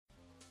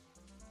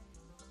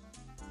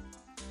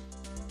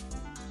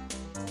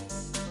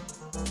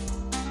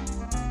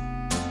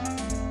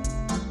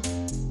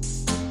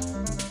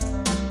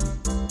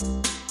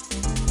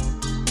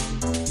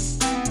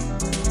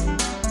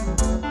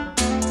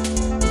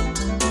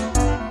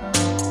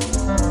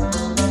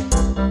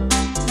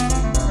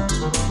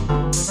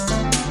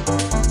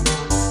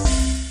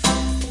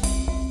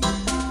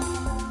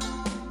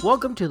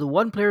Welcome to the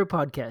One Player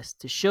Podcast,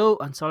 the show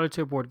on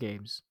solitaire board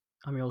games.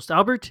 I'm your host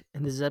Albert,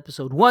 and this is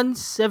episode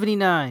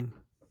 179.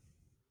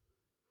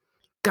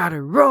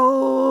 Gotta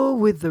roll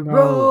with the No.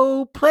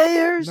 role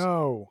players.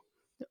 No.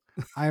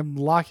 I am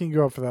locking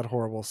you up for that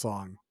horrible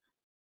song.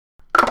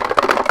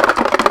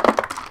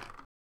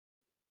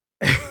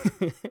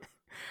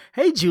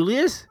 Hey,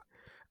 Julius.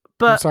 I'm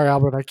But sorry,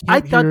 Albert. I can't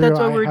I thought hear that's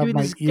you. why I we were have doing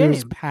my this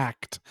ears game.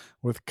 packed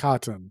with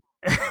cotton.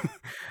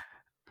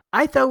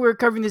 I thought we were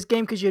covering this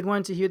game because you had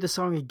wanted to hear the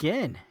song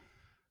again.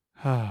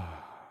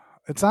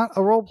 It's not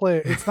a role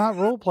player. It's not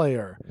role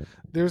player.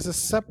 There's a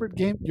separate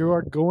game. You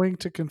are going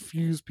to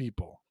confuse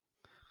people.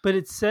 But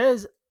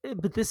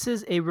this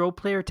is a role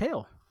player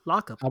tale.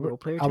 Lockup, role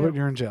player Albert, tale.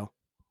 you're in jail.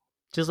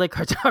 Just like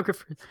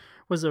Cartographer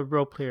was a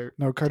role player.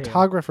 No, tale.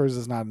 Cartographers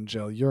is not in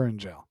jail. You're in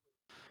jail.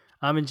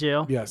 I'm in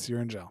jail. Yes,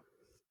 you're in jail.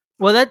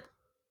 Well,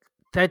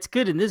 that's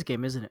good in this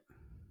game, isn't it?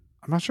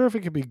 I'm not sure if it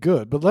could be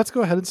good, but let's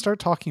go ahead and start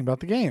talking about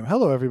the game.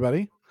 Hello,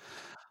 everybody.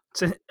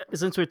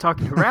 Since we're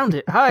talking around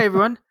it, hi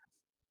everyone.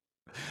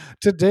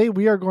 Today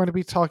we are going to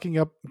be talking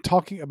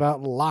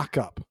about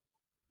Lockup.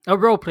 A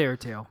role player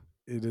tale.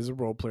 It is a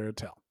role player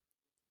tale.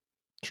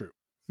 True.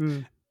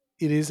 Mm.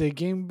 It is a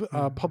game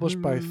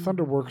published by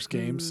Thunderworks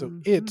Games,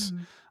 so it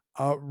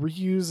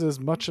reuses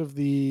much of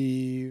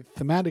the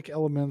thematic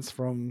elements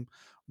from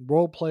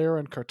role player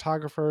and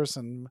cartographers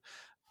and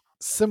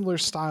similar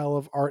style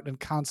of art and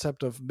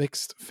concept of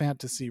mixed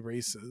fantasy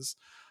races.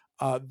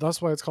 That's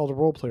why it's called a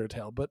role player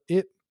tale. But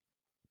it,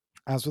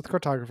 as with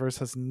cartographers,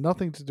 has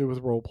nothing to do with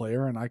role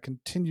player, and I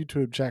continue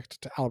to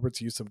object to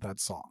Albert's use of that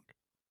song.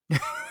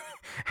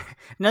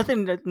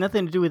 Nothing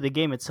to do with the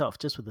game itself,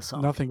 just with the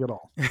song. Nothing at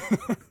all.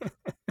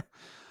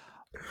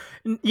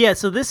 Yeah,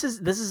 so this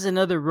is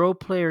another role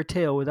player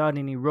tale without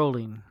any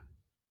rolling.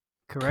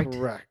 Correct?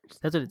 Correct.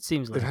 That's what it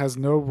seems like. It has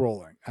no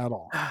rolling at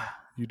all.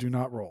 You do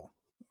not roll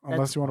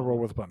unless you want to roll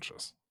with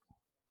bunches.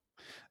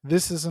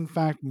 This is in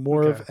fact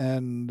more of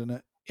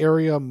an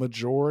area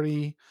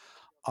majority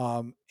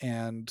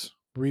and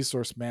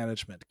resource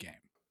management game.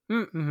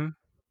 Mm-hmm.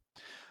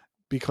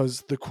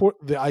 Because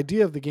the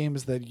idea of the game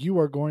is that you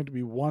are going to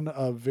be one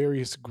of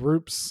various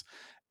groups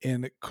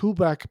in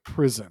Kubek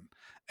prison,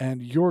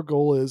 and your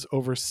goal is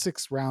over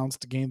 6 rounds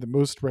to gain the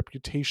most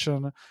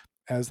reputation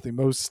as the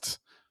most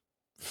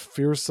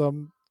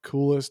fearsome,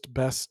 coolest,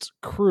 best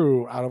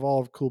crew out of all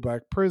of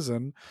Kubek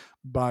prison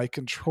by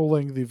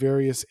controlling the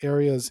various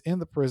areas in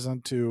the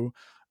prison to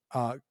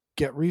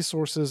get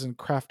resources and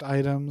craft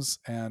items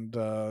and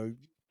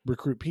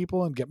recruit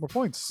people and get more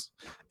points.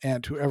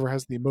 And whoever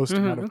has the most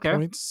amount of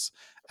points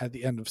at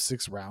the end of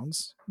 6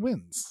 rounds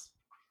wins.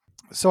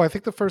 So I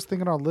think the first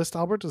thing on our list,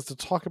 Albert, is to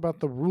talk about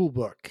the rule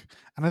book.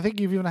 And I think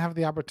you've even had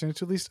the opportunity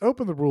to at least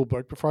open the rule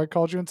book before I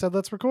called you and said,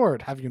 let's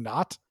record. Have you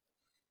not?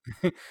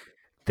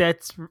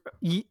 That's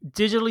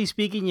digitally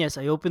speaking, yes.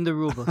 I opened the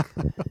rule book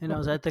and I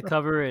was at the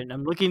cover and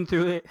I'm looking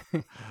through it.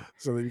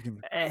 So that you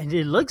can. And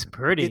it looks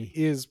pretty. It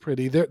is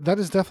pretty. That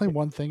is definitely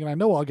one thing, and I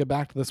know I'll get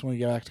back to this when we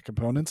get back to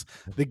components.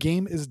 The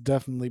game is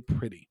definitely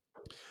pretty.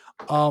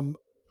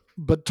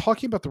 But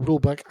talking about the rule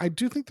book, I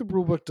do think the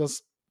rule book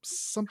does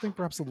something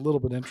perhaps a little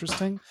bit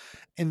interesting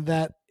in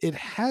that it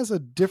has a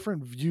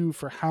different view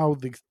for how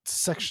the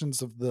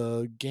sections of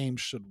the game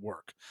should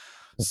work.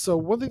 So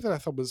one thing that I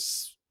thought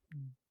was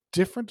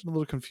different and a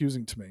little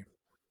confusing to me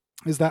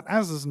is that,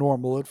 as is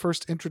normal, it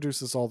first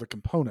introduces all the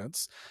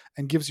components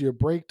and gives you a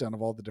breakdown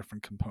of all the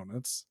different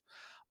components.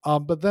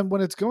 But then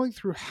when it's going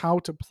through how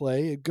to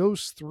play, it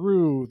goes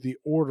through the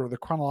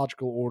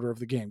chronological order of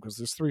the game, because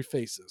there's 3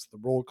 phases: the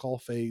roll call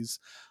phase,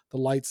 the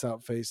lights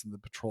out phase, and the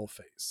patrol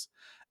phase.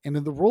 And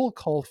in the roll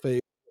call phase,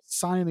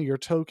 assigning your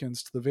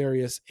tokens to the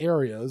various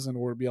areas in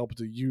order to be able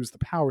to use the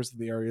powers of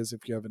the areas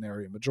if you have an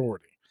area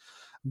majority.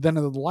 Then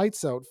in the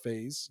lights out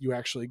phase, you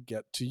actually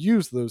get to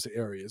use those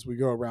areas. We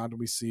go around and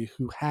we see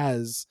who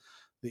has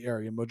the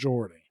area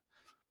majority.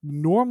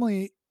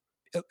 Normally,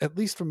 at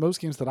least for most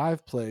games that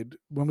I've played,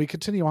 when we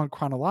continue on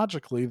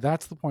chronologically,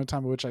 that's the point in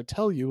time at which I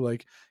tell you,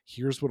 like,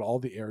 here's what all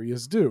the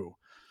areas do.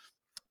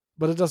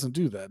 But it doesn't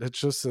do that. It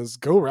just says,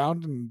 go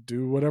around and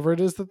do whatever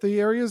it is that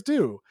the areas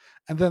do.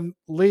 And then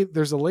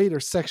there's a later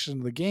section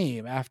of the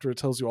game after it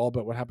tells you all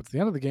about what happens at the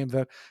end of the game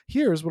that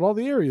here's what all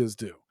the areas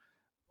do.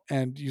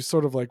 And you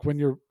sort of like when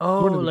you're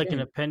like an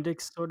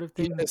appendix sort of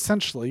thing. Yeah,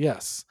 essentially,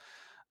 yes.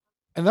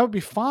 And that would be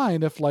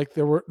fine if like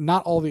there were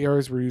not all the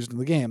areas were used in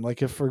the game.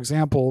 Like if, for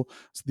example,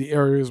 the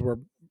areas were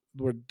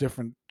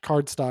different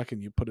card stock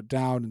and you put it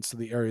down and so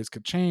the areas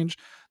could change,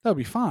 that would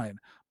be fine.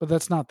 But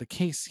that's not the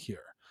case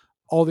here.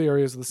 All the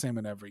areas are the same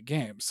in every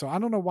game. So I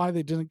don't know why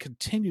they didn't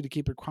continue to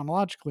keep it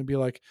chronologically and be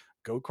like,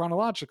 go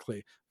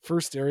chronologically.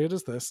 First area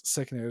does this,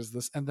 second area does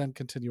this, and then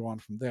continue on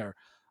from there.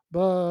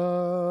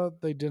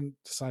 But they didn't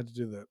decide to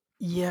do that.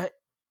 Yeah,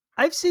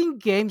 I've seen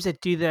games that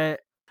do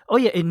that. Oh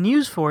yeah, in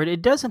News for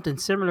it does something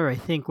similar, I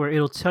think, where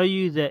it'll tell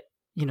you that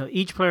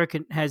each player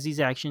has these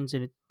actions,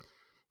 and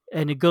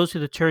it goes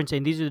through the turn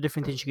saying these are the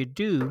different things you could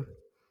do,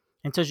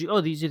 and tells you,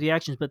 oh, these are the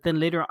actions. But then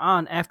later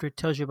on, after it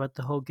tells you about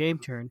the whole game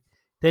turn,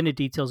 then it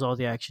details all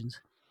the actions.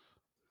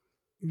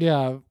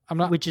 Yeah, I'm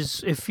not. which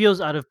is it feels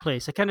out of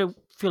place. I kind of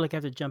feel like I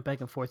have to jump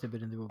back and forth a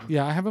bit in the rulebook.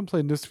 Yeah, I haven't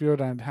played Nistfield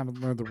and I haven't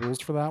learned the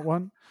rules for that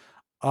one.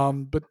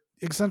 But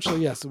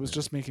essentially, yes, it was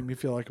just making me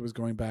feel like it was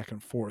going back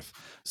and forth.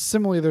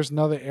 Similarly, there's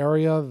another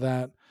area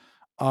that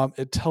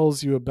it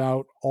tells you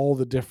about all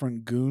the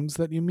different goons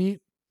that you meet,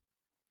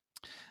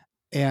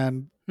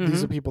 and these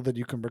Mm-hmm. are people that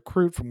you can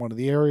recruit from one of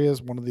the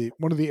areas. One of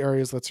the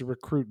areas lets you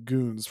recruit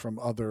goons from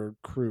other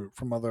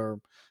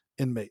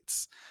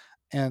inmates.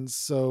 And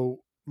so,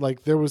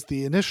 like, there was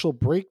the initial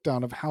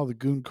breakdown of how the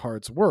goon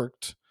cards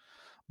worked,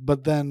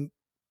 but then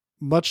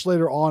much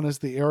later on is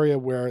the area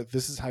where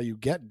this is how you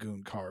get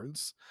goon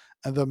cards.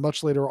 And then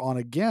much later on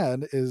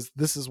again is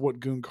this is what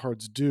goon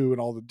cards do and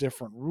all the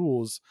different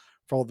rules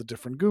for all the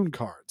different goon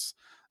cards.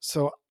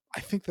 So I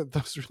think that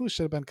those really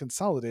should have been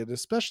consolidated,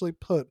 especially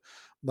put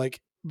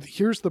like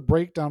here's the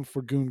breakdown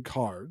for goon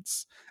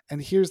cards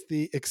and here's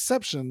the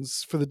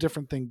exceptions for the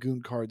different thing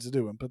goon cards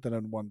do and put that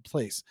in one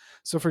place.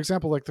 So for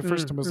example, like the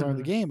first time I was learning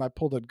the Mm-hmm. game, I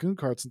pulled out goon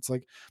cards and it's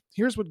like,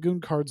 here's what goon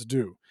cards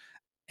do,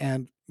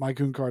 and my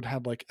goon card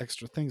had like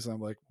extra things. And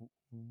I'm like,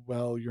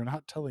 well, you're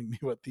not telling me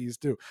what these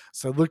do.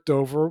 So I looked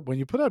over, when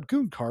you put out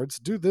goon cards,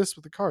 do this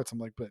with the cards. I'm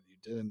like, but you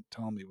didn't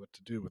tell me what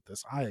to do with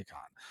this eye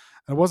icon.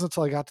 And it wasn't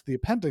until I got to the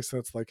appendix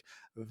that's like,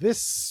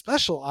 this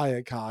special eye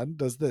icon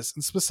does this.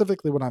 And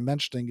specifically what I'm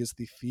mentioning is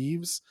the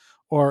thieves,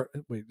 or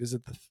wait, is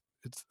it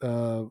it's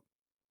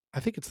I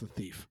think it's the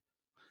thief.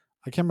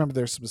 I can't remember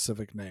their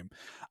specific name.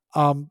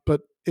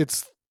 But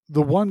it's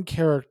the one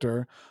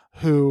character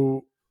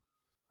who,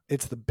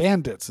 it's the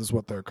bandits is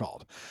what they're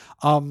called.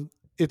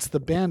 It's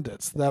the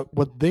bandits that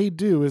what they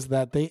do is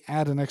that they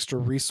add an extra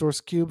resource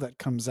cube that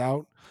comes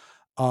out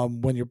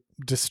when you're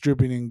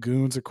distributing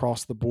goons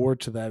across the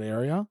board to that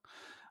area,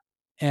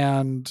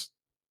 and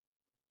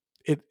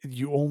it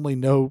you only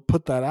know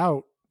put that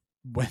out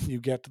when you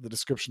get to the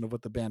description of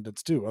what the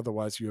bandits do.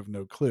 Otherwise, you have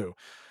no clue.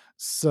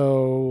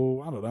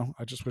 So I don't know.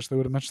 I just wish they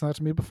would have mentioned that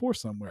to me before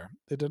somewhere.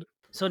 They did.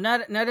 So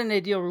not an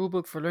ideal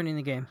rulebook for learning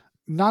the game.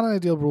 Not an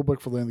ideal rulebook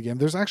for learning the game.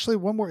 There's actually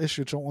one more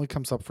issue which only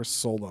comes up for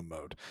solo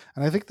mode.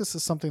 And I think this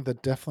is something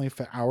that definitely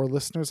for our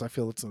listeners, I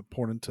feel it's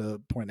important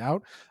to point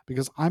out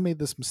because I made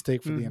this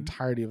mistake for the Mm-hmm.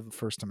 entirety of the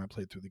first time I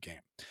played through the game.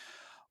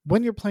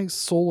 When you're playing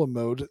solo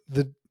mode,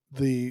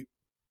 the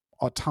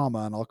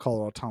Automa, and I'll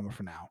call it Automa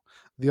for now,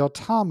 the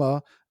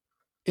Automa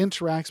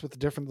interacts with the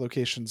different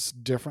locations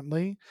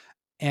differently.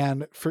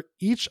 And for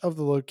each of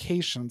the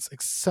locations,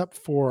 except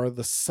for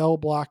the cell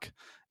block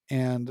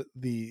and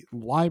the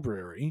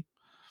library,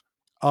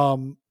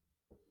 um,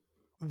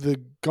 the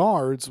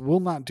guards will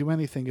not do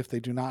anything if they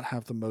do not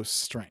have the most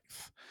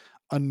strength.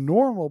 A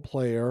normal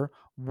player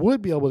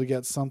would be able to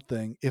get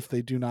something if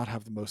they do not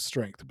have the most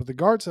strength. But the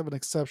guards have an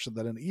exception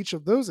that in each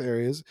of those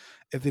areas,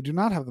 if they do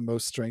not have the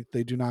most strength,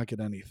 they do not get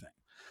anything.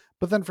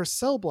 But then for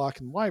cell block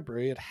and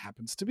library, it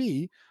happens to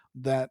be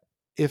that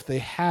if they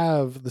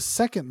have the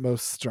second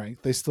most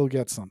strength, they still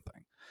get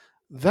something.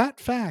 That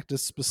fact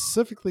is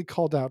specifically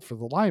called out for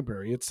the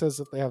library. It says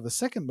if they have the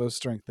second most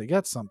strength, they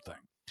get something.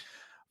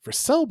 For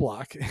cell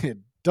block, it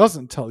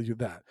doesn't tell you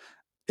that.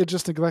 It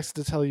just neglects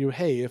to tell you,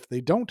 hey, if they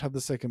don't have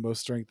the second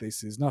most strength, they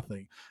seize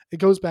nothing. It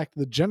goes back to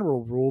the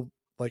general rule,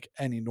 like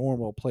any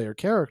normal player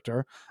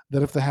character,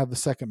 that if they have the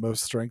second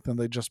most strength, then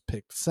they just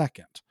picked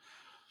second.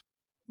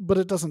 But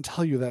it doesn't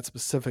tell you that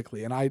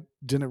specifically. And I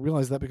didn't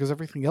realize that because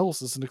everything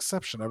else is an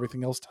exception.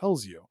 Everything else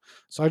tells you.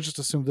 So I just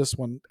assumed this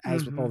one,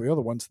 as with all Mm-hmm. the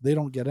other ones, they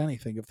don't get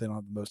anything if they don't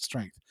have the most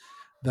strength.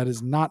 That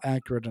is not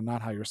accurate and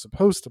not how you're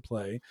supposed to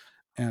play.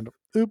 And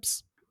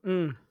oops,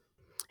 Mm.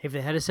 If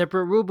they had a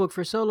separate rulebook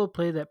for solo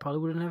play, that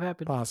probably wouldn't have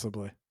happened.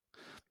 possibly.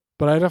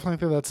 But I definitely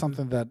think that's Mm.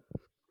 something that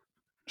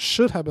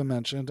should have been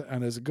mentioned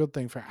and is a good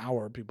thing for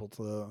our people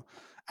to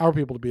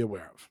be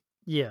aware of.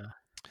 Yeah,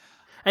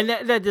 and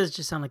that does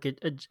just sound like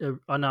an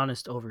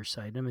honest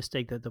oversight, a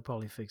mistake that they'll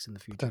probably fix in the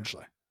future.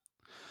 Potentially.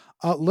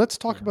 Let's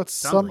talk Yeah, about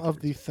sounds some like it. of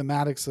the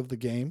thematics of the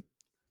game.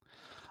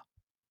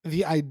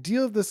 The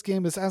idea of this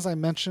game is, as I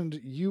mentioned,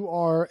 you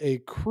are a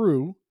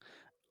crew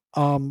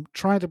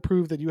trying to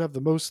prove that you have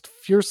the most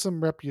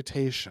fearsome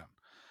reputation.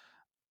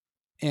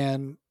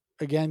 And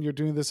again, you're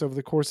doing this over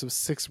the course of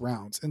 6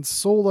 rounds. In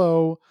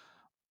solo,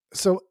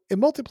 so in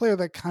multiplayer,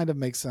 that kind of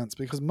makes sense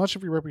because much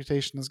of your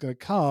reputation is going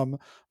to come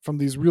from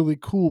these really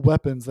cool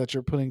weapons that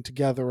you're putting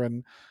together.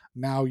 And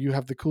now you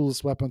have the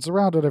coolest weapons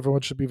around it.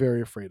 Everyone should be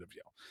very afraid of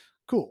you.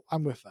 Cool.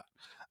 I'm with that.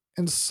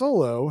 In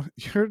solo,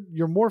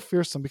 you're more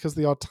fearsome because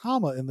the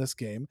Automa in this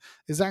game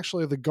is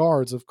actually the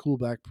guards of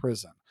Coolback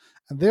Prison.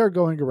 And they're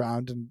going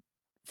around, and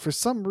for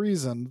some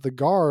reason, the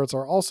guards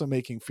are also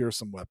making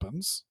fearsome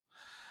weapons.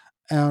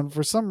 And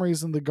for some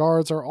reason, the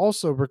guards are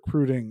also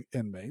recruiting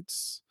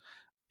inmates.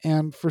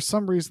 And for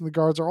some reason, the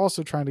guards are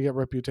also trying to get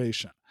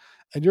reputation.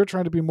 And you're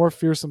trying to be more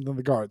fearsome than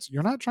the guards.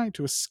 You're not trying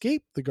to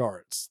escape the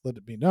guards, let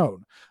it be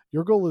known.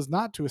 Your goal is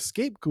not to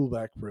escape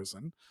Coolback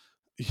Prison.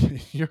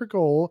 Your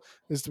goal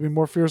is to be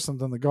more fearsome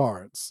than the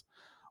guards.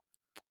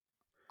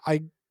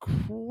 I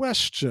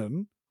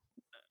question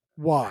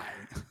why.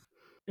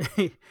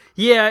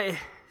 Yeah,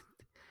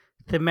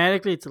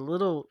 thematically, it's a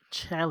little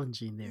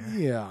challenging there.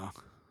 Yeah.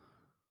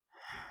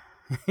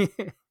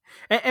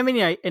 I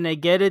mean, I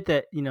get it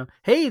that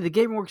hey, the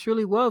game works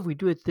really well if we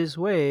do it this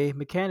way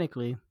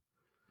mechanically,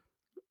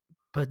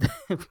 but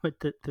but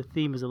the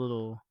theme is a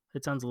little.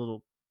 It sounds a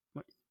little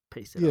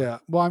pasted on. Yeah.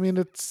 Well, I mean,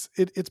 it's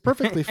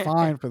perfectly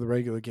fine for the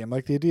regular game.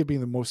 Like the idea of being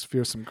the most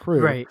fearsome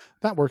crew, Right.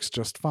 that works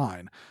just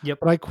fine. Yep.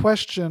 But I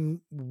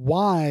question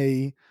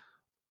why,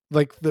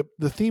 like the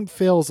theme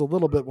fails a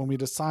little bit when we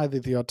decide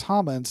that the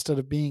Automa, instead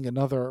of being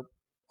another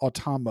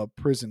Automa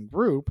prison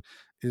group,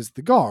 is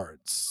the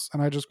guards.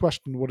 And I just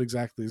question what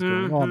exactly is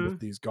going on with Hmm.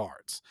 these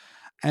guards.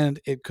 And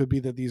it could be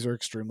that these are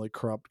extremely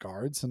corrupt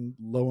guards, and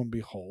lo and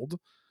behold,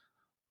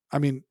 I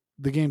mean,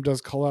 the game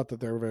does call out that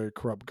they're very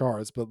corrupt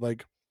guards, but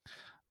like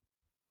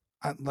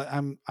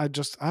I'm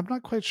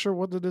not quite sure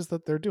what it is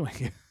that they're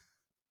doing.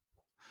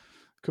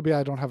 Could be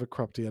I don't have a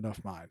corrupty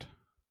enough mind.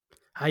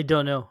 I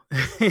don't know.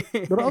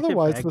 But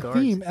otherwise, Bad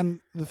guards.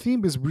 the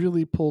theme is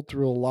really pulled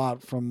through a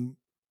lot from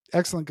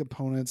excellent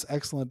components,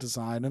 excellent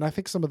design, and I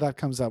think some of that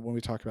comes out when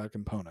we talk about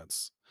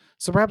components.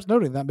 So perhaps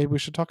noting that, maybe we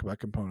should talk about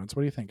components.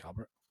 What do you think,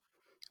 Albert?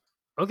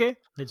 Okay,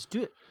 let's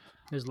do it.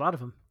 There's a lot of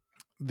them.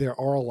 There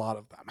are a lot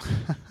of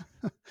them.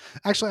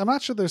 Actually, I'm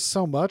not sure there's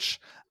so much.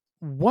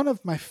 One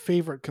of my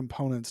favorite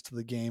components to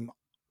the game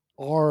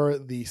are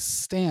the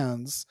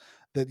stands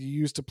that you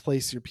use to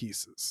place your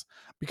pieces.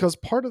 Because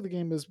part of the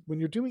game is when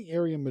you're doing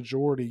area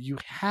majority, you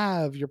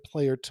have your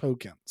player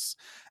tokens.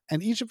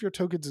 And each of your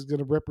tokens is going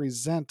to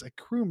represent a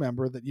crew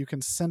member that you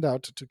can send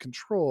out to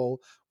control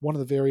one of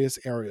the various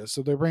areas.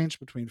 So they range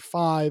between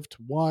 5 to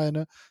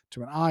 1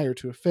 to an eye or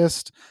to a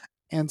fist.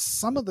 And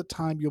some of the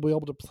time, you'll be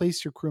able to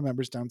place your crew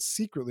members down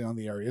secretly on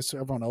the area so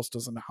everyone else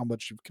doesn't know how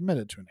much you've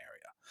committed to an area.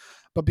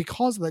 But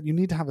because of that, you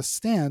need to have a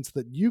stand so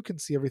that you can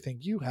see everything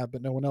you have,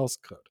 but no one else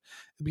could.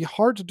 It'd be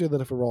hard to do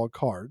that if it were all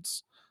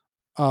cards,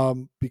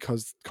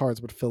 because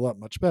cards would fill up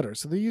much better.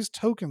 So they used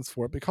tokens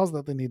for it. Because of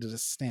that, they needed a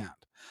stand.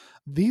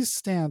 These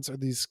stands are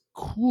these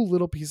cool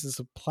little pieces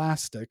of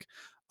plastic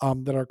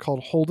that are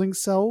called holding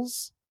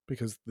cells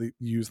because they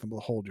use them to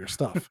hold your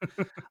stuff.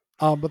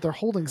 But they're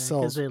holding Because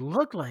cells. they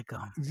look like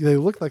them. They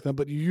look like them,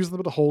 but you use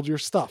them to hold your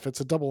stuff. It's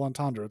a double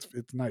entendre.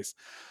 It's nice.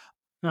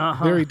 Uh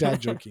Very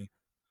dad huh. jokey.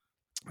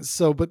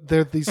 So, but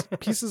they're these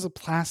pieces of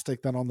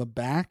plastic that on the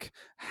back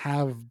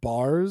have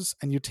bars,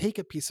 and you take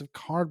a piece of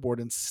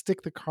cardboard and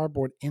stick the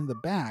cardboard in the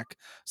back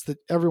so that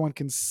everyone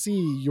can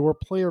see your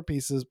player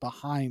pieces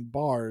behind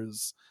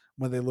bars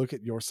when they look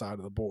at your side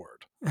of the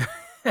board.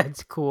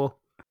 That's cool.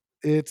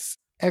 It's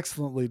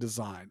excellently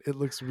designed. It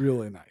looks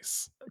really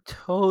nice.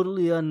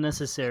 Totally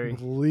unnecessary, but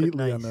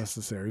Completely nice.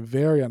 unnecessary,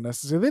 very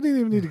unnecessary. They didn't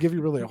even need to give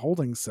you really a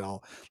holding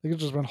cell. They could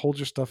just run hold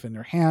your stuff in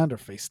your hand or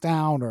face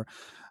down or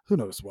who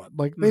knows what.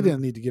 Like they Hmm.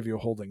 didn't need to give you a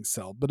holding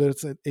cell, but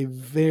it's a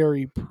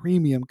very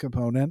premium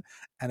component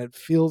and it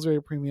feels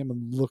very premium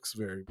and looks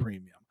very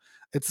premium.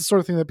 It's the sort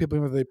of thing that people,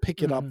 when they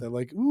pick it up, Hmm. they're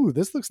like, "Ooh,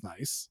 this looks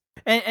nice."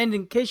 And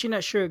in case you're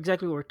not sure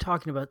exactly what we're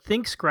talking about,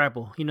 think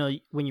Scrabble.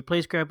 When you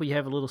play Scrabble, you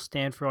have a little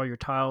stand for all your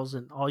tiles,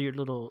 and all your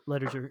little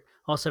letters are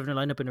all seven are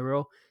lined up in a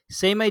row.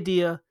 Same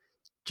idea,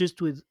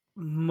 just with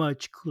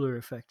much cooler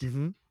effect,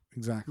 Mm-hmm.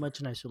 Exactly.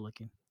 much nicer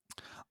looking.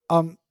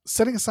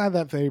 Setting aside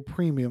that very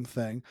premium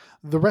thing,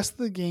 the rest of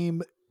the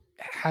game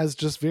has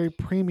just very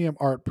premium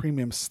art,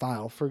 premium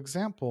style. For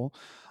example,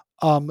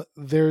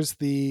 there's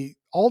the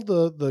all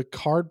the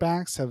card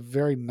backs have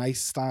very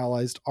nice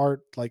stylized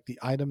art. Like the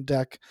item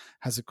deck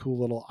has a cool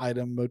little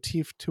item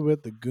motif to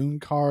it. The goon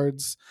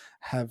cards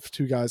have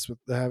two guys with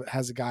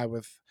has a guy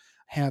with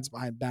hands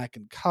behind back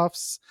and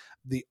cuffs.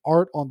 The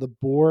art on the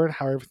board,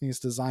 how everything is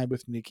designed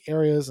with unique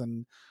areas,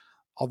 and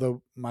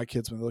although my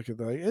kids when they look at it,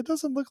 they're like, it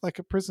doesn't look like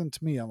a prison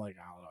to me. I'm like,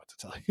 I don't know what to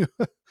tell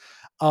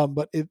you.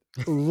 But it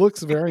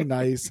looks very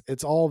nice.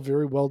 It's all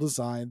very well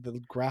designed.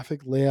 The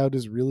graphic layout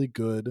is really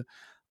good.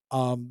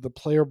 The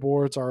player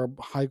boards are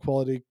high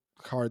quality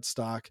card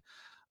stock.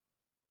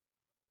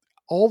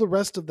 All the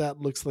rest of that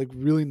looks like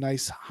really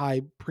nice,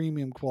 high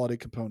premium quality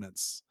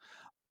components.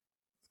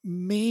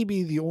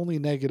 Maybe the only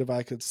negative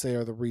I could say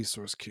are the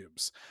resource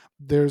cubes.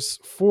 There's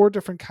four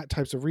different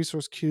types of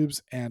resource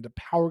cubes and a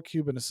power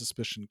cube and a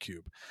suspicion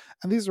cube.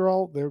 And these are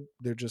all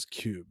they're just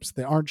cubes.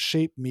 They aren't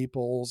shaped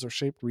meeples or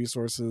shaped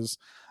resources.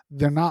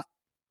 They're not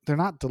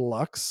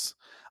deluxe.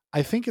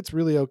 I think it's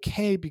really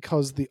okay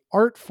because the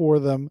art for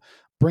them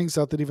brings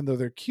out that even though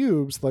they're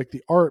cubes, like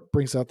the art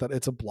brings out that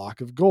it's a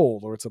block of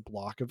gold or it's a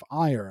block of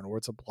iron or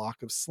it's a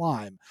block of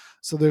slime.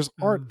 So there's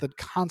art Mm. that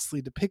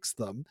constantly depicts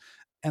them,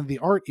 and the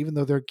art, even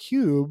though they're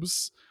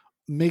cubes,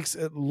 makes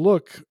it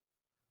look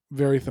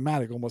very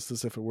thematic, almost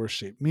as if it were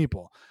shaped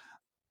meeple.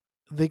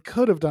 They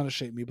could have done a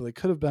shaped meeple. They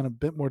could have been a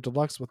bit more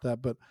deluxe with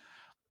that, but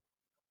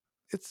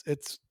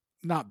it's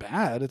not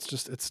bad. It's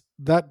just it's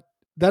that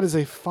is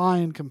a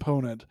fine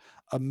component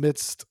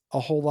amidst a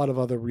whole lot of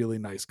other really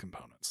nice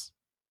components.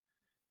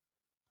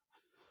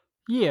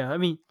 Yeah, I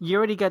mean, you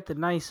already got the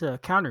nice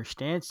counter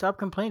stand. Stop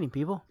complaining,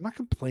 people. I'm not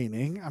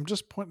complaining. I'm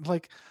just pointing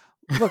like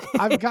look,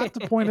 I've got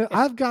to point it.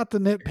 I've got to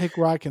nitpick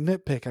where I can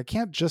nitpick. I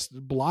can't just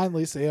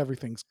blindly say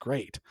everything's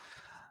great.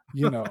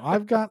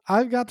 I've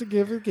got to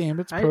give the game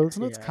its I pros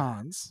and its yeah.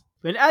 cons.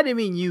 But I didn't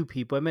mean you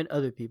people. I meant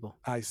other people.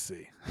 I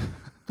see.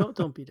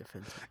 Don't be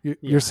defensive. You're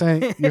Yeah.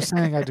 saying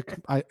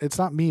it's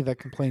not me that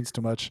complains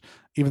too much,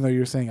 even though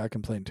you're saying I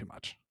complain too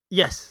much.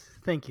 Yes.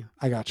 Thank you.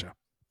 I gotcha.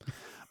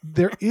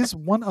 There is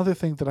one other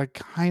thing that I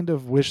kind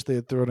of wish they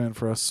had thrown in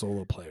for us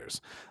solo players.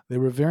 They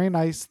were very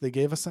nice. They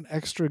gave us an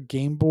extra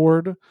game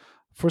board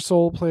for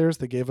solo players.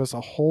 They gave us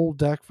a whole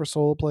deck for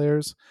solo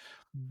players.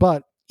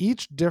 But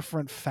each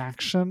different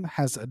faction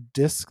has a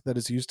disc that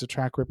is used to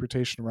track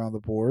reputation around the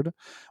board.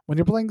 When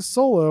you're playing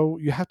solo,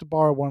 you have to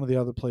borrow one of the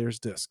other player's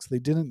discs. They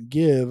didn't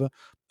give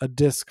a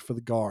disc for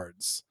the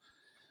guards.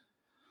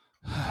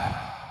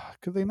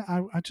 Could they?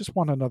 I just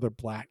want another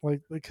black.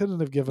 Like they couldn't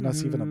have given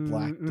us even a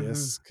black Mm-hmm.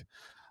 disc.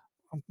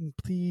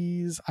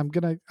 Please, I'm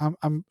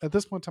at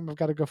this point in time. I've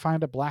got to go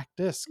find a black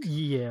disc to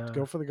Yeah.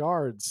 go for the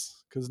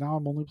guards because now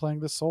I'm only playing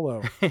this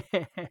solo.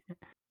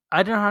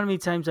 I don't know how many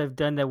times I've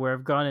done that where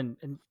I've gone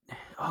and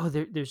oh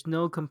there's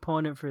no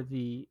component for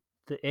the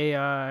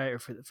AI or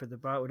for the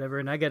bot whatever,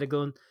 and I got to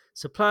go and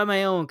supply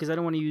my own because I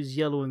don't want to use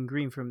yellow and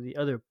green from the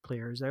other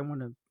players. I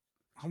want to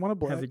I want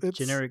a have black. a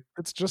generic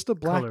It's just a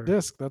black color.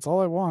 disc. That's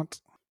all I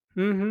want.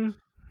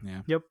 Mm-hmm.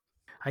 Yeah, Yep.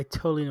 I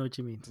totally know what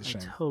you mean. it's a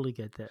I shame. totally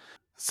get that.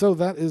 So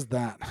that is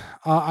that.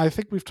 I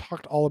think we've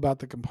talked all about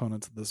the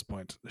components at this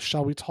point.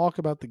 Shall we talk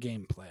about the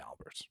gameplay,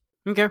 Albert?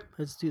 Okay,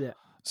 let's do that.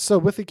 So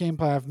with the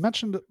gameplay, I've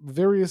mentioned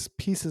various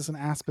pieces and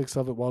aspects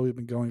of it while we've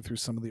been going through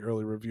some of the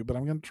early review, but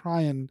I'm going to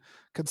try and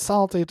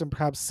consolidate and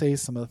perhaps say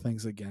some of the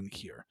things again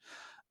here.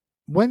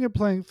 When you're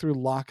playing through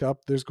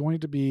Lockup, there's going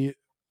to be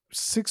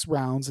 6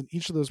 rounds, and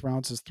each of those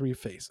rounds has 3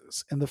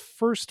 phases. In the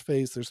first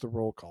phase, there's the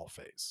roll call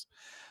phase.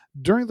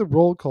 During the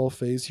roll call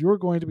phase, you're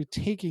going to be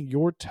taking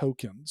your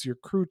tokens, your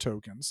crew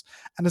tokens,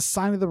 and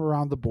assigning them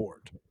around the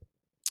board.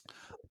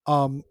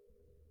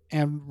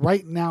 And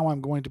right now,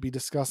 I'm going to be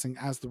discussing,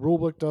 as the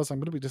rulebook does, I'm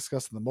going to be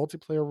discussing the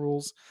multiplayer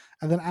rules.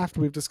 And then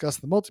after we've discussed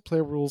the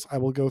multiplayer rules, I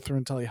will go through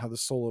and tell you how the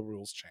solo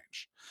rules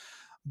change.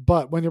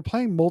 But when you're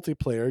playing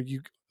multiplayer,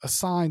 you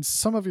assign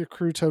some of your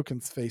crew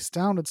tokens face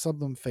down and some of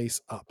them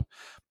face up.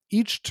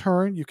 Each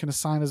turn, you can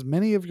assign as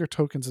many of your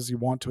tokens as you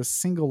want to a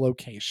single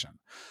location.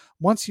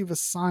 Once you've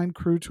assigned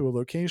crew to a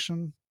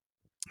location,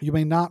 you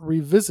may not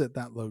revisit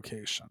that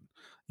location.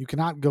 You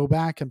cannot go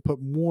back and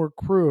put more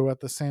crew at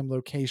the same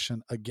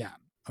location again.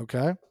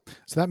 Okay.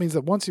 So that means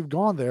that once you've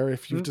gone there,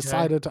 if you've Okay.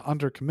 decided to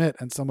undercommit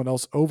and someone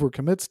else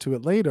overcommits to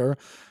it later,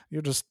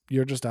 you're just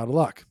out of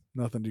luck.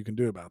 Nothing you can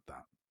do about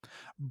that.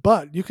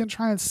 But you can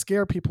try and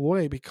scare people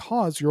away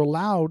because you're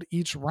allowed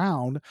each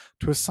round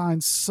to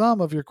assign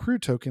some of your crew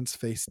tokens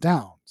face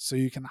down. So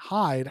you can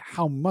hide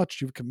how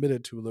much you've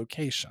committed to a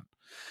location.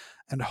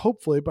 And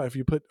hopefully, but if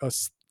you put a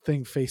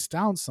thing face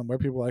down somewhere,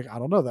 people are like, I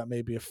don't know, that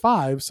may be a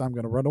 5, so I'm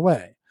going to run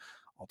away.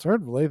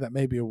 Alternatively, that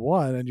may be a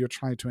 1, and you're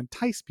trying to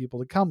entice people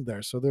to come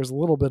there. So there's a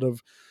little bit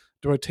of,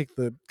 do I take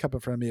the cup in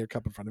front of me or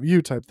cup in front of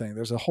you type thing.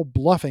 There's a whole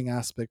bluffing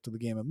aspect to the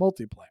game of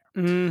multiplayer.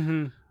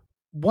 Mm-hmm.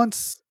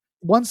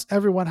 Once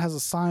everyone has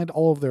assigned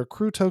all of their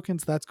crew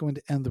tokens, that's going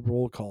to end the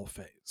roll call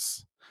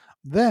phase.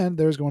 Then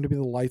there's going to be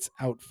the lights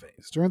out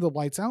phase. During the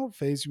lights out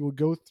phase, you will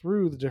go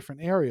through the different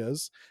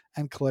areas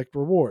and collect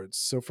rewards.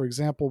 So, for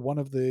example, one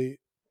of the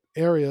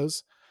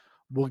areas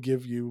will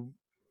give you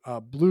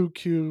blue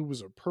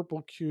cubes or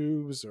purple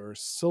cubes or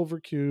silver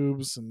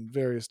cubes and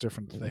various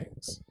different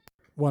things.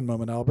 One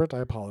moment, Albert. I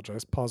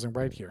apologize. Pausing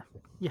right here.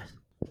 Yes.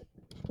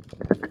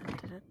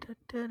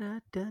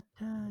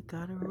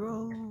 Gotta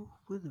roll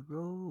with the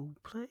role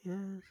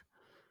players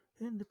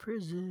in the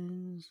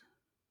prisons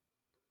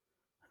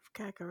of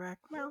Kakarot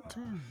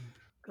Mountain.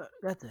 God,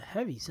 that's a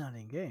heavy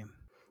sounding game.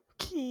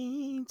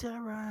 King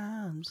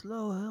Tyrants,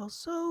 low hell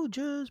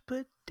soldiers,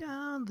 put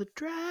down the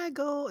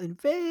Drago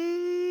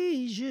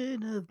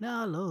invasion of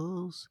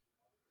Nalos.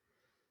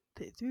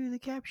 They threw the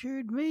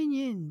captured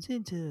minions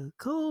into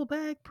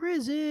Colback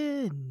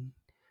prison,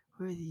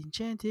 where the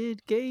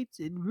enchanted gates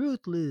and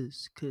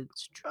ruthless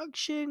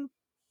construction.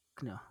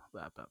 No,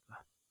 blah, blah, blah.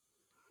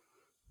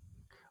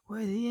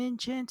 Where the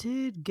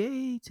enchanted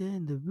gates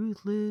and the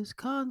ruthless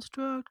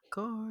construct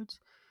guards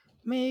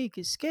make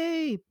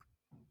escape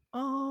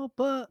all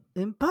but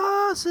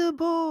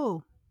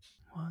impossible.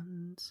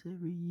 Once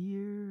every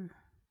year,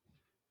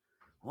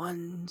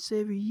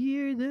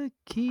 the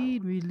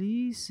king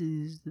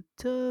releases the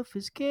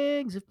toughest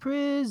gangs of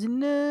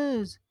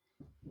prisoners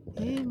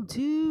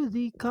into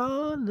the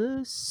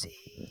Colosseum.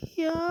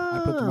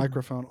 I put the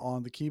microphone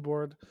on the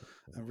keyboard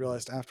and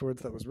realized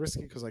afterwards that was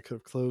risky because I could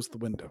have closed the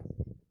window.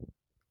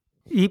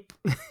 Yep.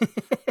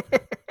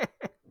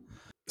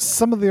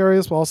 Some of the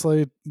areas will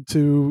also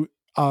to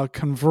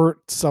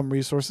convert some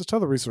resources to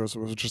other resources,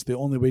 which is the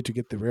only way to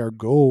get the rare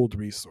gold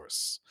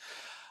resource.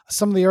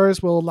 Some of the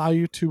areas will allow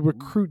you to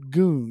recruit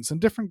goons, and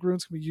different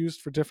goons can be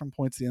used for different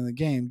points at the end of the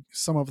game.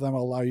 Some of them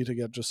allow you to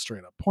get just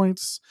straight up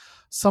points.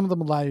 Some of them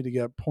allow you to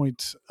get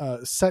point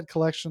set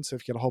collections. So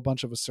if you get a whole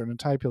bunch of a certain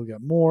type, you'll get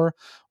more.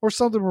 Or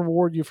some of them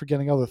reward you for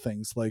getting other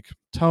things like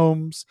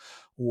tomes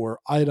or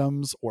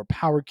items or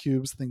power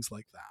cubes, things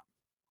like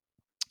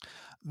that.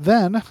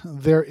 Then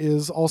there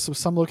is also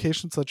some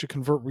locations that you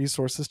convert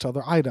resources to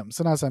other items.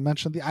 And as I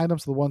mentioned, the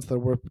items are the ones that are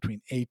worth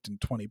between 8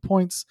 and 20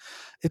 points.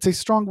 It's a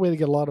strong way to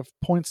get a lot of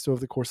points over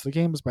the course of the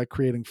game is by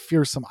creating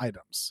fearsome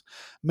items.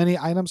 Many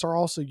items are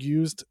also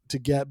used to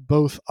get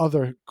both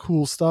other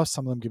cool stuff.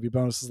 Some of them give you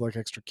bonuses like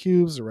extra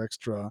cubes or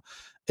extra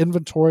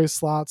inventory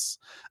slots.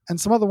 And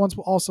some other ones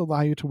will also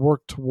allow you to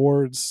work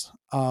towards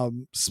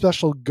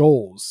special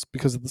goals,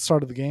 because at the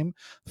start of the game,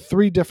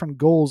 3 different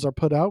goals are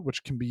put out,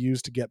 which can be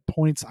used to get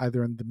points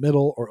either in the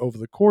middle or over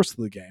the course of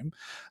the game.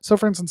 So,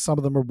 for instance, some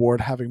of them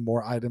reward having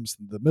more items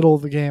in the middle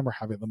of the game or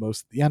having the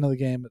most at the end of the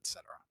game,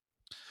 etc.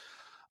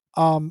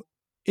 Um,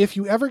 if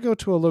you ever go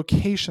to a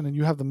location and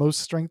you have the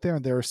most strength there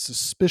and there are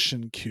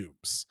suspicion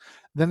cubes,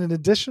 then in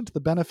addition to the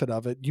benefit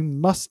of it, you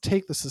must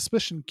take the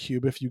suspicion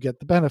cube if you get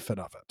the benefit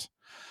of it.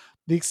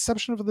 The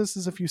exception for this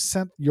is if you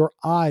sent your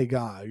eye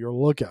guy, your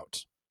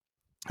lookout.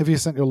 If you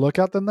sent your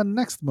lookout, then the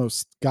next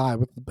most guy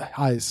with the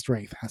highest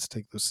strength has to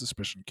take those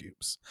suspicion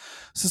cubes.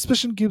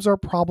 Suspicion cubes are a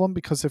problem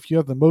because if you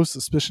have the most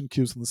suspicion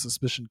cubes and the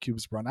suspicion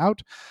cubes run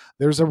out,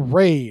 there's a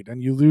raid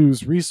and you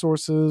lose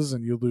resources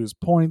and you lose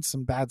points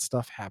and bad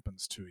stuff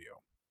happens to you.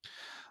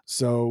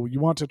 So you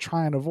want to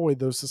try and avoid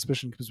those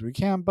suspicion cubes we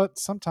can, but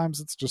sometimes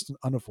it's just an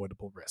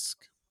unavoidable risk.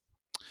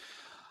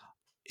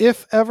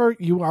 If ever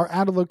you are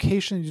at a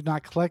location and you do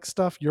not collect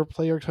stuff, your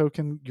player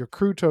token, your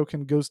crew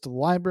token goes to the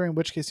library, in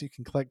which case you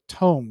can collect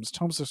tomes.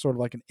 Tomes are sort of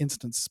like an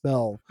instant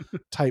spell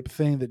type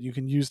thing that you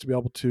can use to be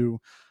able to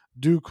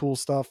do cool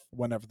stuff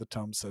whenever the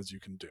tome says you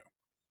can do.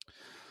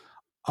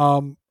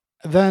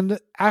 Then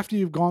after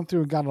you've gone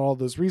through and gotten all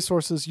those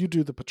resources, you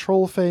do the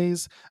patrol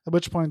phase, at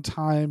which point in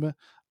time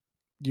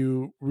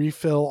you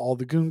refill all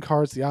the goon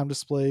cards, the item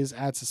displays,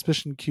 add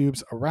suspicion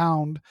cubes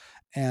around,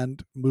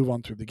 and move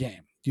on through the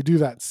game. You do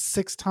that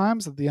 6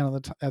 times at the end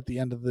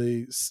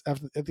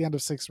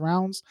of 6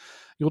 rounds.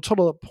 You'll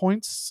total up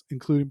points,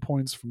 including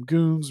points from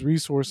goons,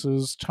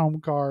 resources,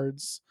 tome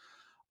cards,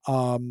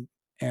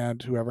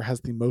 and whoever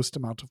has the most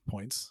amount of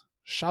points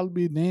shall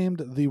be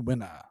named the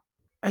winner.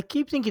 I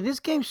keep thinking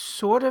this game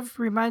sort of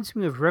reminds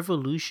me of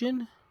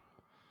Revolution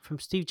from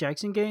Steve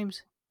Jackson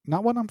games.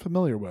 Not one I'm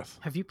familiar with.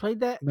 Have you played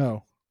that?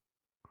 No.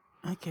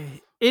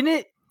 Okay. In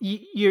it,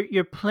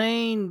 you're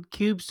playing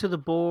cubes to the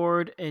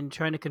board and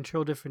trying to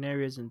control different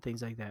areas and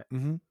things like that.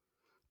 Mm-hmm.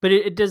 But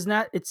it does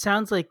not. It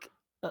sounds like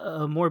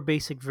a more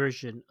basic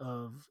version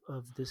of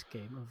this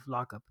game of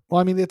Lockup. Well,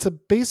 I mean, it's a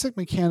basic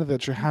mechanic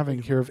that you're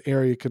having here of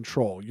area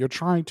control. You're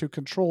trying to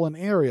control an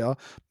area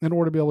in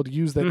order to be able to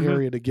use that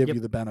area to give Yep.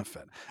 you the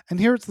benefit. And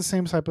here it's the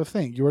same type of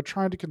thing. You are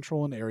trying to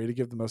control an area to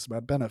give the most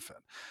amount of benefit.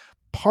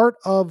 Part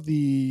of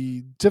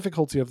the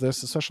difficulty of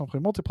this, especially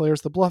when playing multiplayer,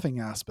 is the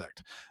bluffing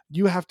aspect.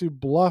 You have to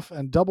bluff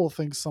and double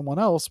think someone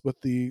else with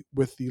the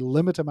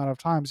limited amount of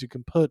times you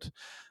can put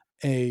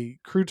a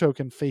crew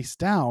token face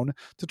down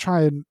to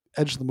try and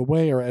edge them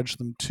away or edge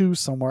them to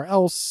somewhere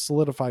else,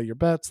 solidify your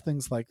bets,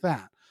 things like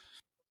that.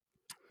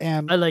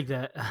 And I like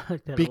that. I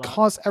like that a lot.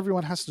 because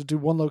everyone has to do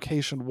one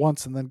location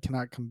once and then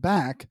cannot come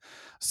back,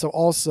 so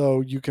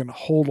also you can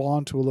hold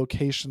on to a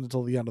location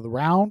until the end of the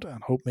round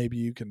and hope maybe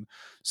you can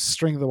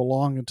string them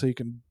along until you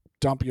can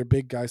dump your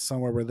big guy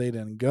somewhere where they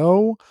didn't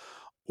go,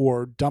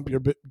 or dump your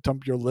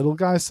little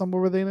guy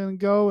somewhere where they didn't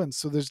go. And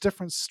so there's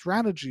different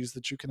strategies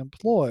that you can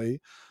employ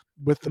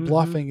with the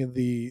bluffing and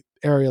the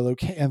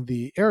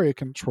area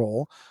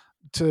control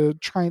to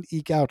try and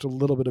eke out a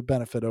little bit of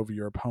benefit over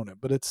your opponent.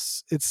 But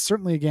it's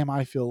certainly a game,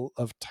 I feel,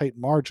 of tight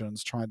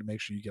margins, trying to make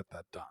sure you get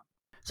that done.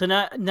 So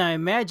now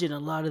imagine a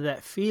lot of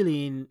that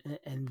feeling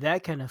and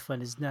that kind of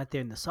fun is not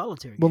there in the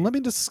solitaire game. Well, let me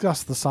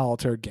discuss the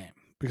solitaire game,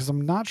 because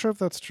I'm not sure if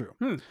that's true.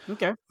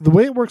 Okay. The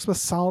way it works with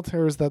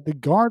solitaire is that the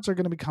guards are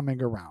going to be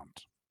coming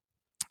around.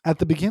 At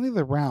the beginning of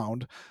the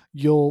round,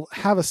 you'll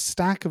have a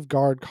stack of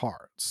guard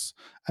cards,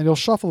 and you'll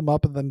shuffle them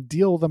up and then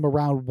deal them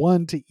around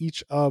one to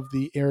each of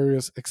the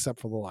areas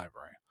except for the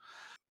library.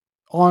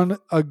 On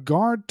a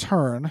guard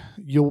turn,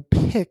 you'll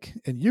pick,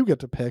 and you get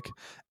to pick,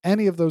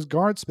 any of those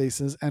guard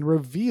spaces and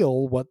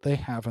reveal what they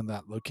have in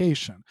that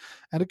location.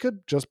 And it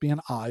could just be an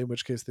eye, in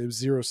which case they have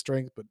 0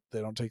 strength, but they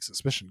don't take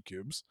suspicion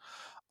cubes.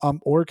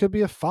 Or it could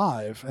be a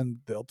 5, and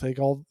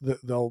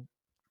they'll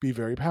be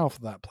very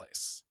powerful in that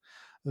place.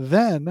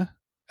 Then,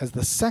 as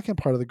the second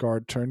part of the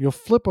guard turn, you'll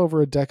flip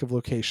over a deck of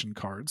location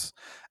cards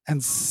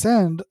and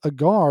send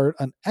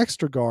an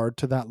extra guard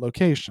to that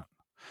location.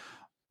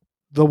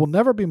 There will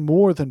never be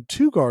more than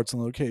 2 guards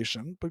in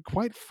location, but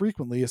quite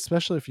frequently,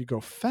 especially if you go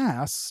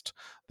fast,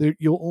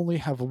 you'll only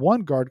have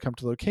 1 guard come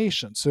to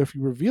location. So if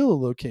you reveal a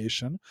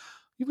location,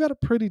 you've got a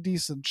pretty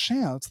decent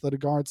chance that a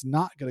guard's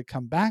not going to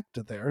come back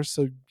to there,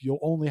 so you'll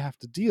only have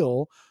to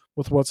deal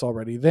with what's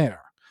already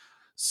there.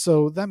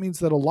 So that means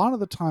that a lot of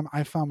the time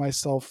I found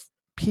myself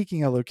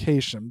peeking a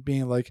location,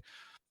 being like,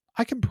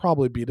 I can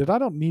probably beat it. I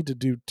don't need to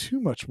do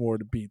too much more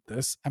to beat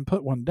this, and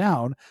put one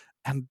down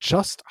and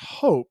just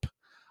hope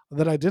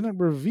that I didn't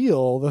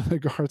reveal that the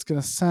guard's going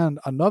to send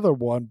another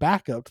one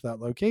back up to that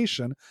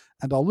location,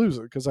 and I'll lose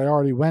it because I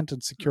already went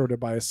and secured it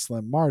by a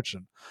slim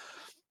margin.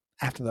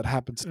 after that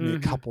happens to me a Hmm.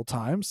 couple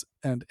times.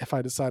 And if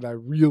I decide I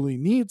really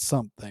need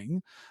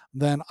something,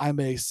 then I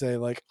may say,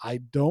 like, I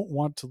don't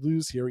want to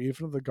lose here,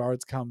 even if the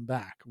guards come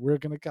back. We're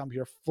going to come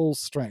here full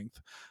strength.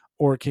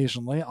 Or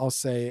occasionally I'll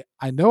say,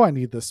 I know I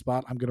need this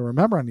spot. I'm going to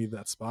remember I need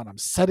that spot. I'm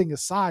setting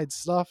aside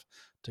stuff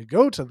to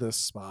go to this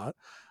spot,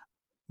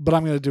 but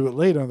I'm going to do it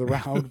later in the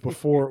round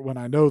before when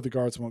I know the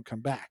guards won't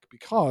come back.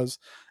 Because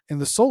in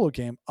the solo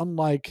game,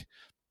 unlike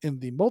in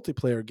the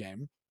multiplayer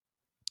game,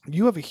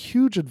 you have a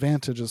huge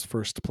advantage as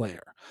first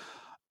player.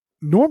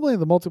 Normally in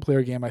the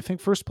multiplayer game, I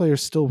think first player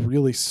is still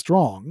really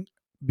strong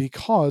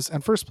because,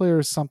 and first player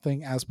is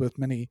something, as with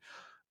many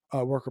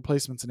worker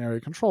placements and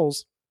area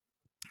controls,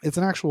 it's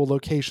an actual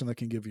location that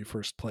can give you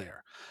first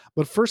player.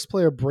 But first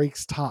player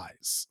breaks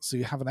ties. So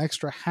you have an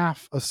extra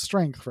half a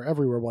strength for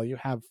everywhere while you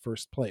have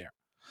first player.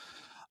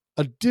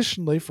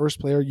 Additionally, first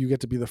player, you get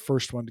to be the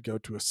first one to go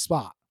to a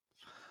spot.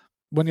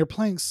 When you're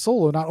playing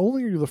solo, not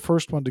only are you the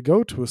first one to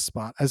go to a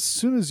spot, as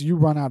soon as you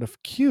run out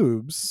of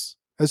cubes,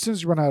 as soon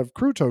as you run out of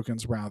crew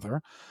tokens,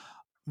 rather,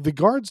 the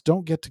guards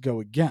don't get to go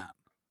again.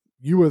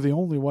 You are the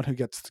only one who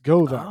gets to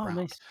go that Oh, round.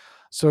 nice.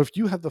 So if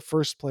you have the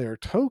first player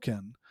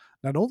token,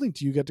 not only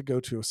do you get to go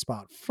to a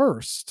spot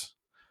first,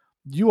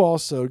 you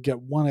also get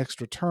one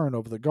extra turn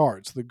over the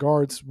guards. The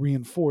guards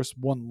reinforce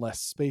one less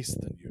space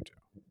than you do.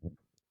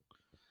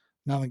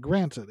 Now, then,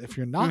 granted, if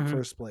you're not Hmm.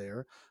 first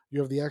player, you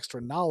have the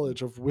extra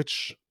knowledge of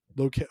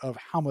of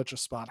how much a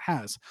spot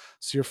has.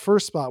 So your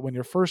first spot when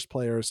you're first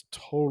player is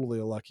totally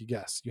a lucky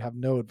guess. You have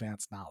no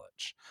advanced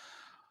knowledge.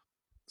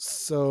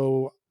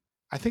 So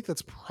I think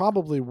that's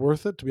probably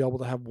worth it to be able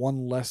to have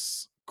one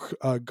less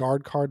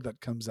guard card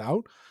that comes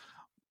out,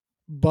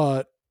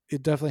 but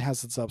it definitely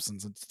has its ups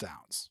and its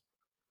downs.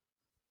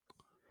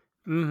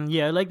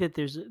 Yeah, I like that.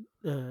 There's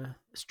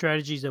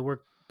strategies that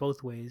work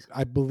both ways.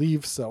 I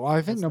believe so.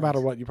 I think That's no matter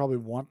nice. what, you probably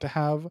want to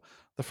have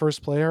the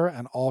first player,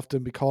 and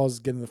often because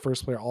getting the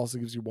first player also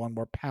gives you one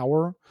more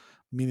power,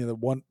 meaning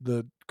that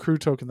the crew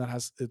token that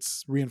has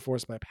it's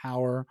reinforced by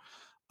power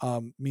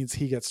means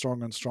he gets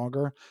stronger and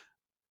stronger.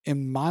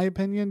 In my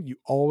opinion, you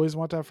always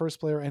want to have first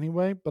player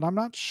anyway, but I'm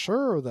not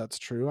sure that's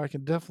true. I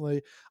could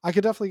definitely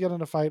get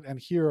in a fight and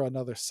hear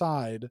another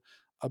side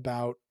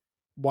about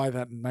why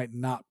that might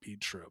not be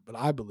true, but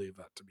I believe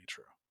that to be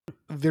true.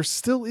 There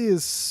still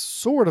is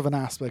sort of an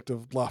aspect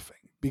of bluffing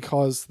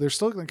because they're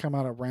still going to come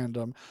out at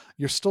random.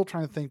 You're still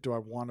trying to think, do I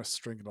want to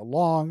string it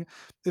along?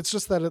 It's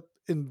just that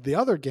in the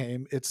other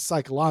game, it's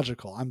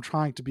psychological. I'm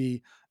trying to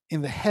be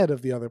in the head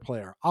of the other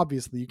player.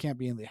 Obviously, you can't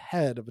be in the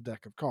head of a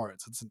deck of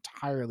cards, it's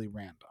entirely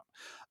random.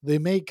 They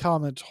may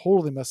come and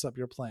totally mess up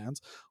your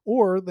plans,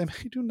 or they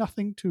may do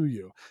nothing to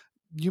you.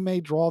 You may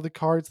draw the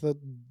cards that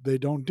they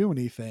don't do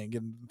anything,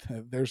 and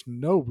there's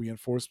no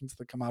reinforcements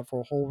that come out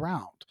for a whole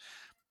round.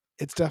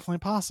 It's definitely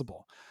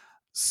possible.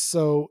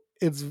 So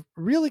it's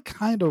really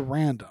kind of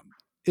random.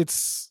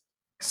 It's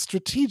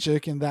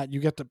strategic in that you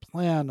get to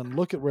plan and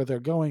look at where they're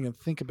going and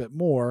think a bit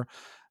more.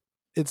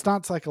 It's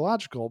not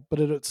psychological, but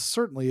it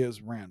certainly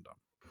is random.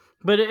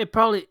 But it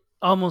probably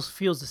almost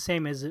feels the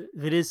same as if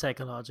it is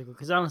psychological.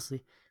 Because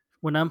honestly,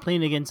 when I'm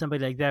playing against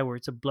somebody like that, where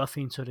it's a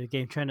bluffing sort of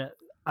game, trying to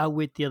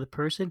outwit the other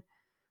person,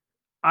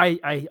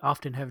 I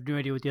often have no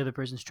idea what the other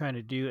person's trying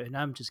to do, and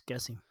I'm just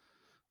guessing.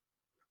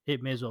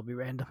 It may as well be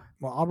random.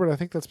 Well, Albert, I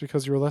think that's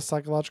because you're a less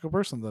psychological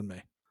person than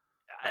me.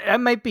 I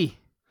might be.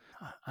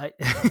 I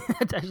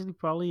That's actually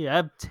probably.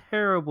 I'm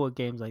terrible at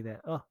games like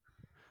that. Oh,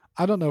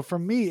 I don't know. For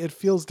me, it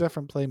feels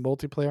different playing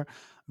multiplayer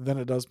than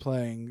it does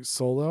playing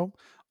solo.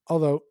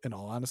 Although, in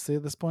all honesty,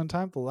 at this point in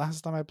time, the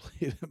last time I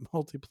played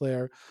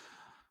multiplayer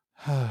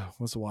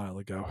was a while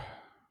ago.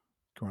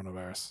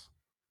 Coronavirus.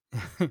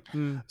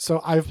 mm,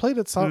 So I've played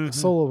it hmm.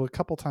 solo a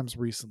couple times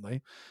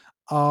recently.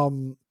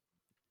 Um,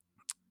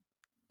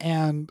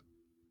 and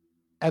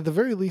at the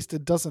very least,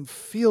 it doesn't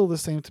feel the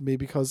same to me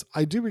because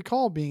I do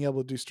recall being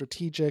able to do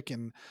strategic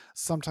and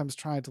sometimes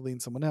trying to lean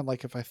someone in.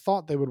 Like if I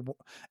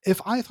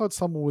thought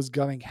someone was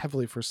gunning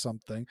heavily for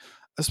something,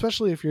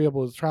 especially if you're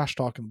able to trash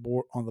talk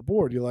on the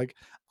board, you're like,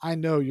 I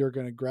know you're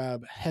going to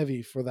grab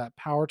heavy for that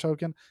power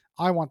token.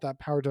 I want that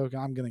power token.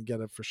 I'm going to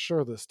get it for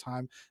sure this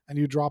time. And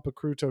you drop a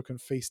crew token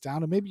face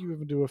down, and maybe you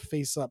even do a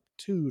face up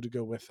two to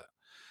go with it.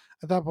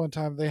 At that point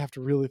in time, they have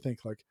to really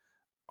think like,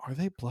 are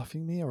they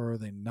bluffing me or are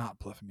they not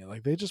bluffing me?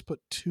 Like they just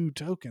put two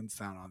tokens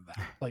down on that.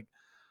 Like,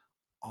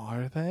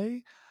 are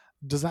they?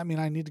 Does that mean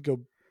I need to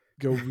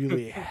go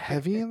really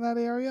heavy in that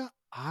area?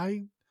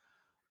 I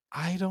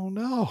don't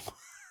know.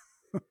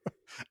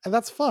 And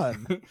that's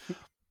fun.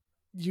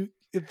 You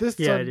at this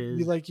Yeah, it time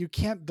you is. like you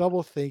can't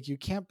double think, you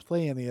can't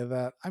play any of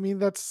that. I mean,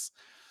 that's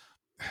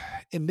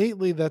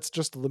innately that's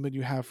just a limit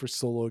you have for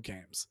solo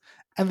games.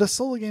 And the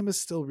solo game is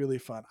still really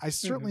fun. I Hmm.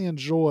 certainly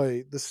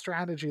enjoy the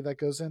strategy that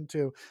goes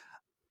into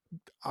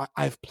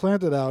I've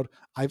planned it out.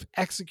 I've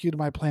executed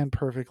my plan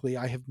perfectly.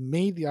 I have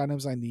made the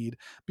items I need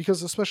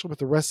because, especially with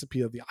the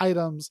recipe of the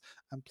items,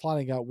 I'm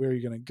plotting out where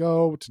you're going to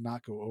go to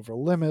not go over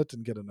limit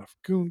and get enough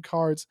goon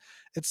cards.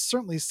 It's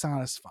certainly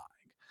satisfying.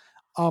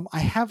 I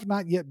have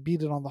not yet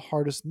beat it on the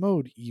hardest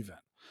mode, even.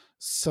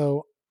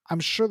 So I'm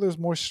sure there's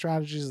more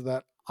strategies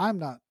that I'm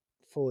not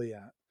fully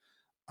at.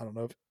 I don't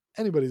know if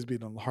anybody's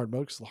beaten on the hard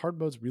mode because the hard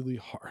mode's really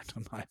hard,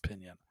 in my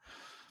opinion.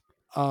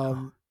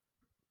 Oh.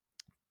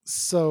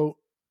 So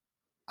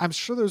I'm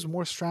sure there's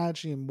more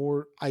strategy and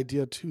more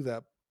idea to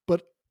that.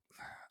 But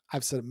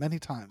I've said it many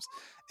times.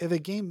 If a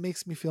game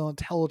makes me feel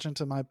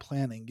intelligent in my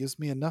planning, gives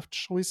me enough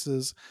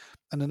choices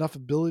and enough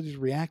ability to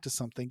react to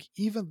something,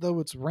 even though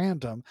it's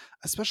random,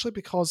 especially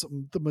because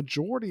the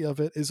majority of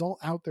it is all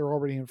out there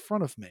already in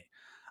front of me,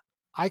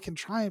 I can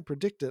try and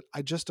predict it.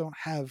 I just don't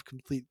have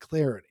complete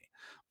clarity.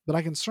 But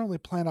I can certainly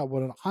plan out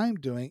what I'm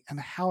doing and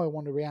how I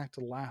want to react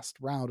to the last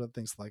round and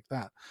things like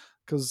that.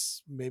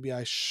 Because maybe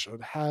I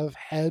should have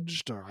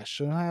hedged or I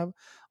shouldn't have.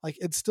 Like,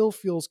 it still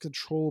feels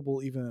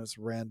controllable even in its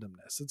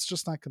randomness. It's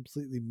just not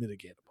completely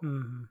mitigatable,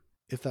 Mm-hmm.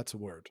 if that's a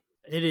word.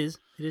 It is.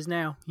 It is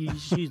now. You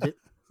just used it.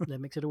 That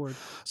makes it a word.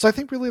 So I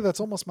think really that's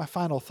almost my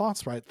final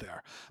thoughts right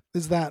there.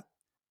 Is that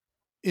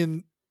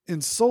in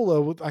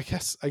solo, I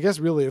guess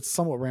really it's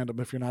somewhat random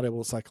if you're not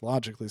able to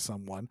psychologically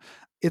someone.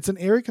 It's an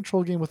area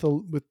control game with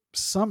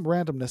some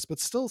randomness, but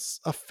still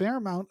a fair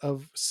amount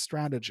of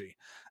strategy.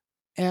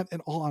 And in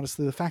all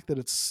honesty, the fact that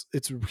it's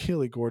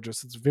really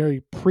gorgeous, it's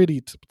very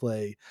pretty to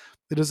play,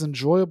 it is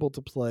enjoyable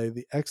to play,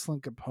 the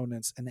excellent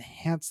components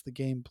enhance the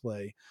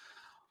gameplay.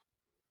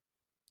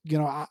 You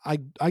know, I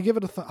give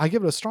it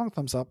a strong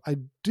thumbs up. I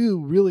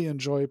do really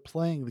enjoy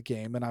playing the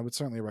game, and I would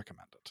certainly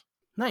recommend it.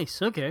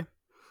 Nice. Okay.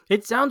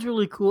 It sounds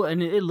really cool,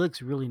 and it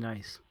looks really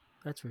nice.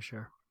 That's for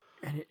sure.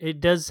 And it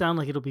does sound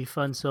like it'll be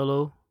fun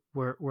solo,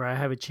 where I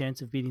have a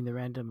chance of beating the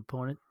random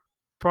opponent.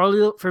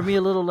 Probably for me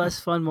a little less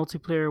fun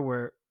multiplayer,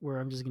 where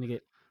I'm just gonna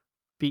get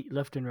beat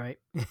left and right.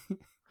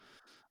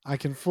 I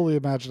can fully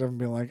imagine everyone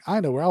being like, I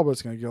know where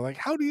Albert's going to go. Like,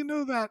 how do you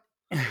know that?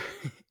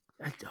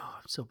 I'm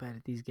so bad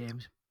at these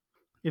games.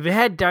 If it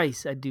had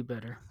dice, I'd do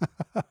better.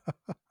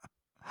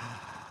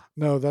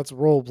 No, that's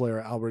role player,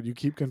 Albert. You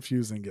keep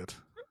confusing it.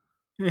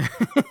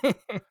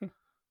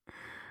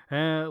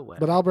 Well.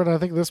 But Albert, I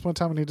think at this point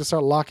in time we need to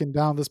start locking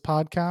down this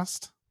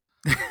podcast.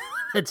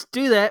 Let's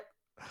do that.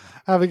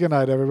 Have a good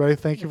night, everybody.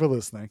 Thank you for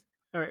listening.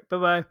 All right.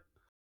 Bye-bye.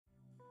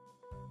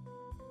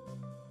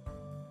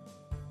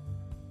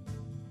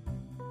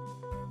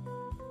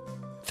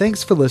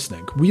 Thanks for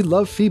listening. We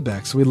love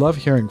feedback, so we love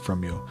hearing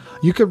from you.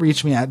 You can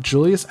reach me at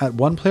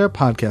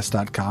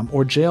julius@oneplayerpodcast.com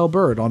or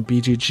JLBird on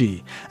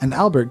BGG, and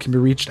Albert can be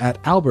reached at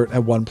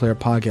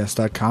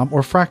albert@oneplayerpodcast.com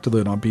or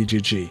Fractaloon on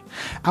BGG.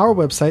 Our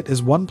website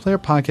is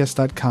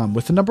oneplayerpodcast.com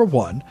with the number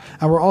 1,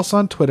 and we're also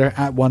on Twitter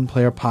at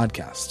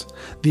oneplayerpodcast.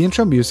 The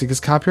intro music is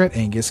copyright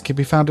Angus, can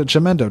be found at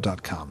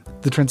jamendo.com.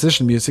 The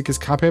transition music is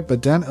copyright by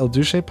Dan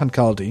Elduce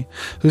Pancaldi,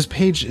 whose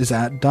page is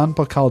at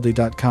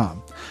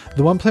donpancaldi.com.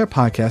 The One Player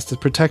Podcast is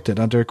protected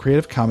under a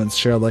Creative Commons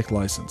share-alike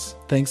license.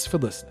 Thanks for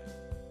listening.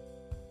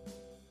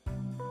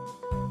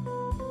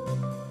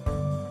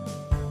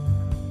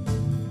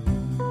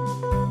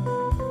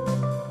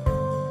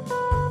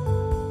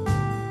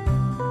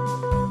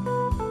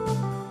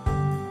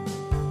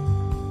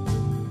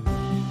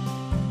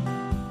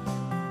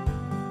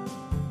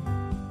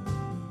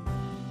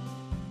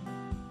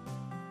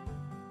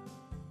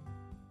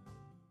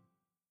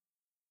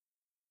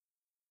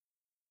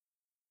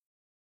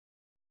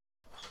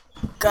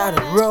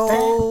 Gotta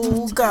roll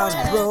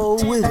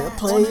with the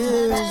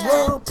players,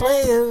 role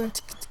player.